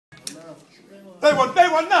They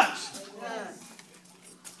were nuts.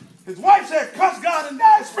 His wife said, cuss God and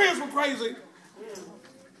die. His friends were crazy.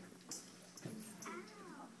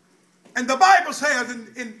 And the Bible says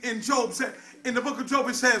in Job, in the book of Job,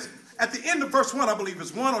 it says, at the end of verse 1, I believe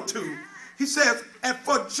it's 1 or 2, he says, and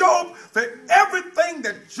for Job, for everything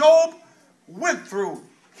that Job went through,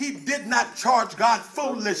 he did not charge God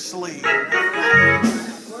foolishly.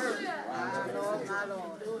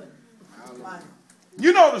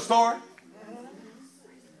 You know the story.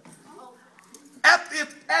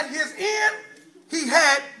 At his end, he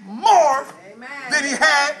had more than he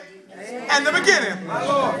had in the beginning.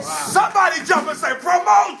 Somebody jump and say,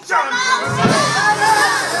 promotion!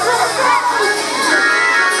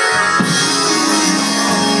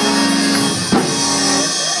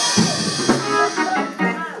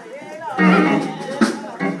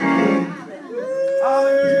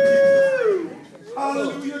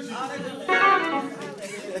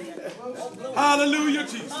 Hallelujah,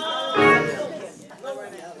 Jesus.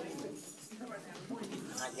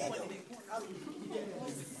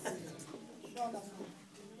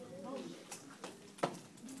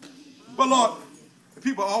 But Lord, the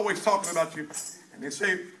people are always talking about you, and they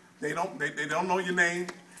say they don't know your name,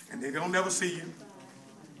 and they don't never see you.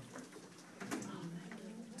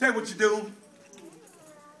 Tell you what you do.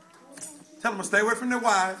 Tell them to stay away from their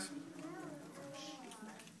wives.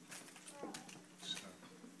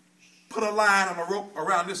 Put a line on a rope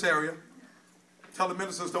around this area. Tell the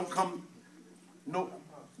ministers don't come,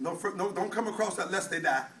 don't come across that lest they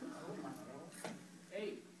die.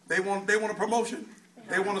 They want a promotion.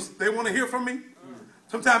 They want to hear from me.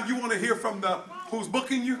 Sometimes you want to hear from the who's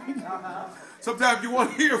booking you. Sometimes you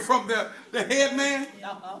want to hear from the head man,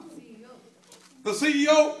 the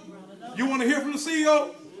CEO. You want to hear from the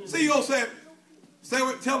CEO. CEO said,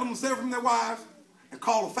 tell them to stay away from their wives and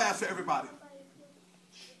call a fast to everybody.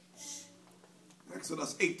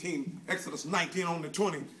 Exodus 19 on to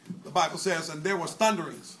 20, the Bible says, and there was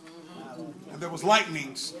thunderings, and there was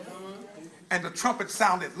lightnings, and the trumpet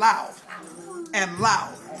sounded loud, and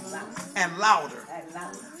loud, and louder.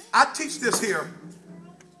 I teach this here.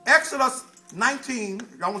 Exodus 19,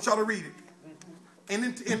 I want y'all to read it, and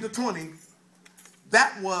into 20,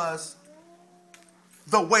 that was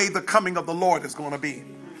the way the coming of the Lord is going to be.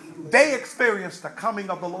 They experienced the coming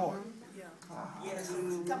of the Lord.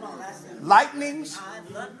 Lightnings,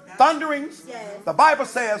 thunderings. The Bible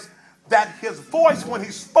says that his voice when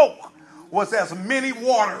he spoke was as many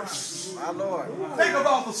waters. Think of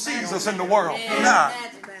all the seasons in the world. Nah.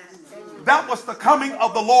 That was the coming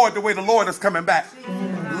of the Lord, the way the Lord is coming back.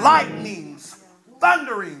 Lightnings,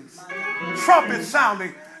 thunderings, trumpets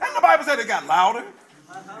sounding. And the Bible said it got louder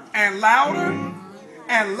and louder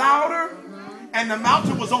and louder. And the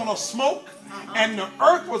mountain was on a smoke. And the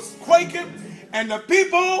earth was quaking. And the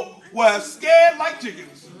people were scared like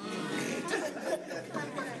chickens.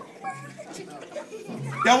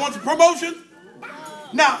 Y'all want some promotion?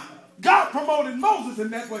 Now, God promoted Moses in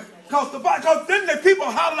that way. Because then the people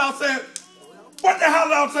hollered out saying, what they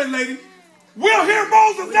hollered out saying, lady? We'll hear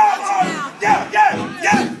Moses now. Yeah.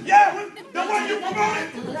 The one you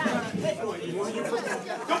promoted.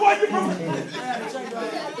 The one you promoted.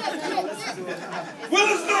 Will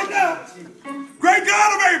us know now. Great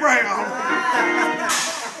God of Abraham.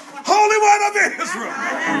 Holy One of Israel.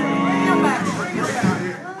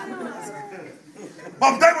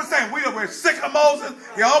 But they were saying, we were sick of Moses.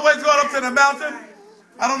 He always going up to the mountain.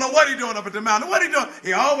 I don't know what he's doing up at the mountain. What he doing?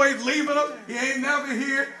 He always leaving us. He ain't never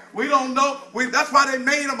here. We don't know. That's why they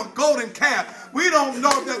made him a golden calf. We don't know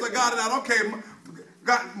if there's a God in that. Okay,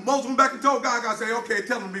 Moses went back and told God. God said, okay,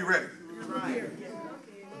 tell him to be ready. Right.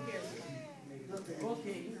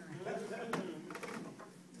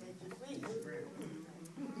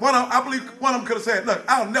 I believe one of them could have said, look,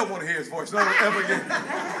 I don't never want to hear his voice. Never, ever again.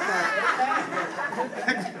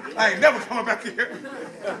 I ain't never coming back here.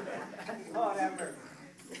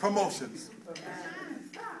 Promotions.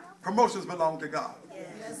 Promotions belong to God.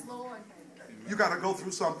 Yes, Lord. You got to go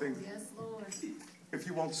through something Yes, Lord. if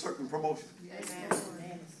you want certain promotion. Yes,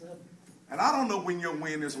 Lord. And I don't know when your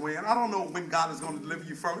win is when. I don't know when God is going to deliver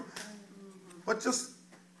you from it. But just,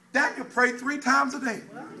 Daniel prayed 3 times a day.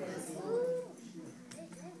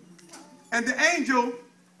 And the angel,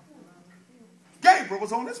 Gabriel,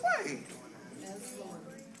 was on his way.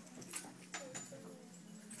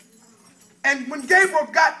 And when Gabriel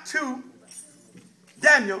got to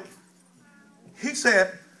Daniel, he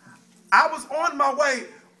said, I was on my way,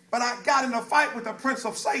 but I got in a fight with the prince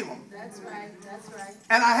of Salem. That's right. That's right.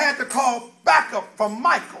 And I had to call backup from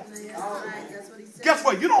Michael. That's right. That's what he said. Guess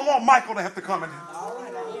what? You don't want Michael to have to come in.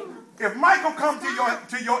 If Michael comes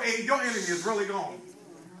to your aid, your enemy is really gone.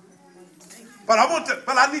 But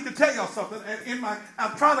I need to tell y'all something. And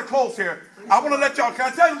I'm trying to close here. I want to let y'all,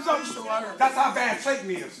 can I tell you something? That's how bad Satan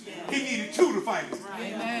is. He needed two to fight him.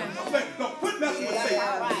 Don't quit messing with Satan.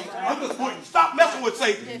 I'm just pointing. Stop messing with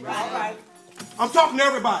Satan. I'm talking to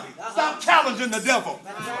everybody. Stop challenging the devil.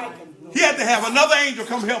 He had to have another angel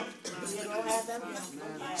come help him.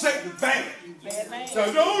 Satan's bad.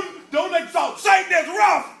 So don't exalt. Satan is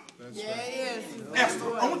rough.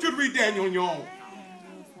 Esther, I want you to read Daniel on your own.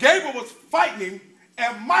 Gabriel was fighting him,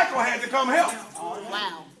 and Michael had to come help.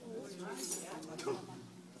 Wow.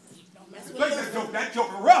 That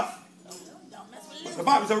joker rough. The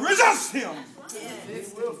Bible says, resist him.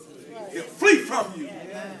 He'll flee from you.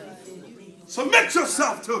 Submit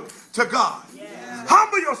yourself to God.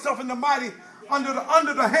 Humble yourself in the mighty under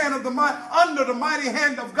the hand of the mighty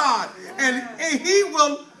hand of God, and He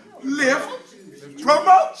will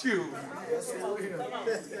promote you.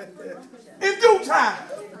 In due time,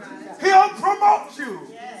 He'll promote you.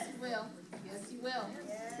 Yes, He will. Yes, He will.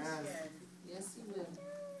 Yes, He will.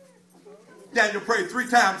 Daniel prayed 3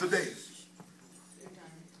 times a day.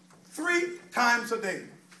 3 times a day.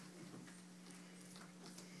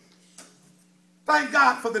 Thank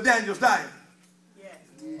God for the Daniel's diet.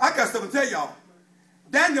 I got something to tell y'all.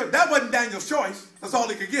 Daniel, that wasn't Daniel's choice. That's all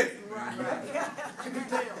he could get.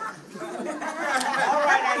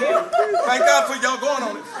 Thank God for y'all going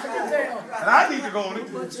on it. And I need to go on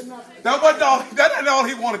it. That ain't all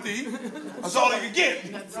he wanted to eat. That's all he could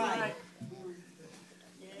get. That's right.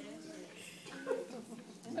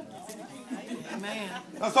 Amen.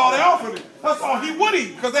 That's all they offered him. That's all he would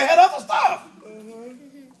eat because they had other stuff.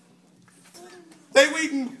 They were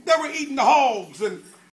eating the hogs and